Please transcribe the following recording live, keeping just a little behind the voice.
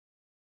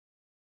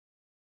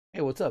Hey,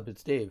 what's up?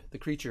 It's Dave. The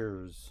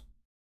Creatures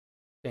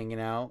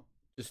hanging out.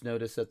 Just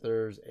noticed that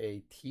there's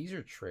a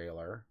teaser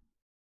trailer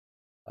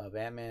of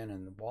Antman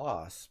and the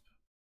Wasp.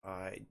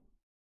 I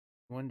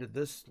When did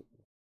this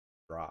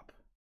drop?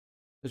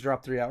 This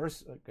dropped 3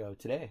 hours ago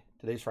today.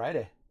 Today's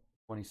Friday,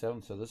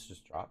 27th. So this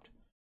just dropped.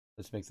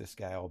 Let's make this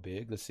guy all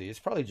big. Let's see. It's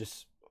probably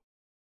just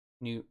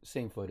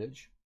same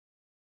footage.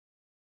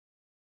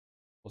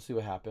 We'll see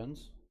what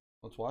happens.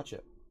 Let's watch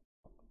it.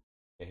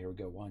 Okay, here we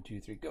go. One, two,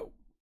 three, go.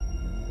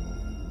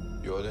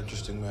 You're an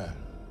interesting man,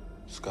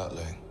 Scott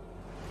Lang.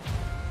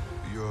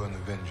 You're an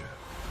Avenger.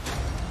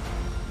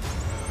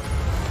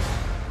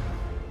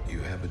 You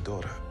have a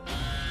daughter,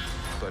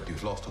 but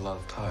you've lost a lot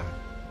of time,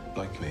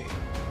 like me.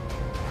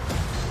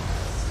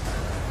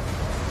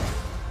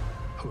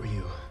 Who are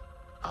you?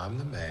 I'm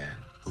the man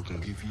who can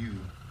give you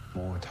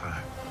more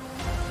time.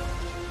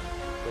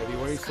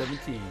 February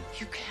 17th.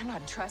 You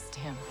cannot trust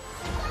him.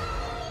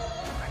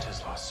 I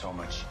just lost so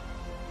much.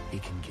 He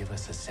can give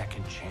us a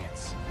second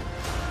chance.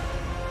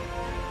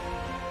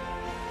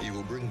 You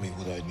will bring me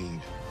what I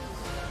need,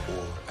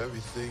 or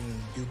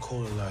everything you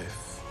call a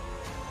life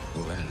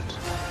will end.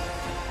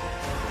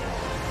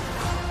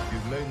 You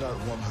may not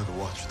want her to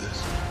watch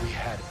this. We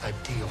had a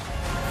deal.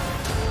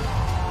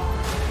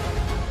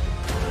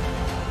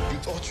 You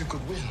thought you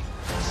could win.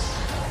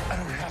 I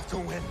don't have to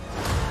win.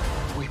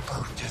 We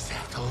both just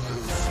have to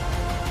lose.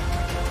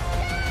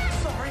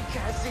 Sorry,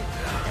 Cassie.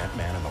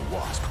 Ant-Man and the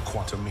Wasp,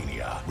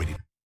 Quantumania. Ready?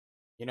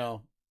 You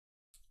know,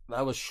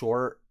 that was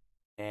short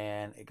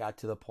and it got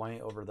to the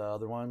point over the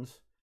other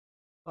ones.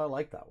 I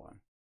like that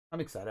one. I'm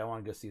excited. I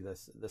want to go see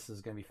this. This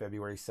is going to be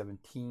February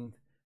 17th.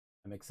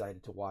 I'm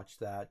excited to watch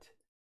that.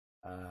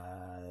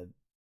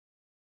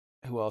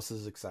 Who else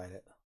is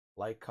excited?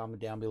 Like,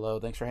 comment down below.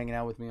 Thanks for hanging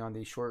out with me on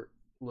these short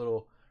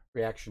little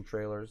reaction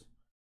trailers.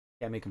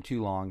 Can't make them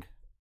too long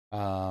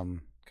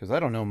because I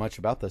don't know much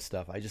about this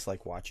stuff. I just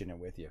like watching it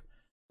with you.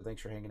 So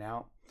thanks for hanging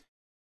out.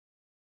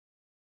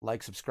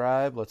 Like,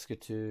 subscribe. Let's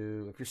get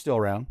to, if you're still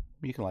around,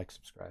 you can like,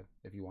 subscribe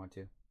if you want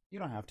to. You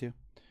don't have to.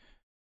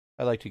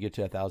 I'd like to get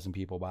to 1,000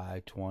 people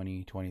by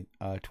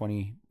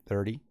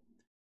 2030.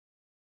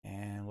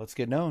 And let's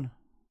get known.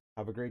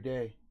 Have a great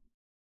day.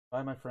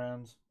 Bye, my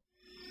friends.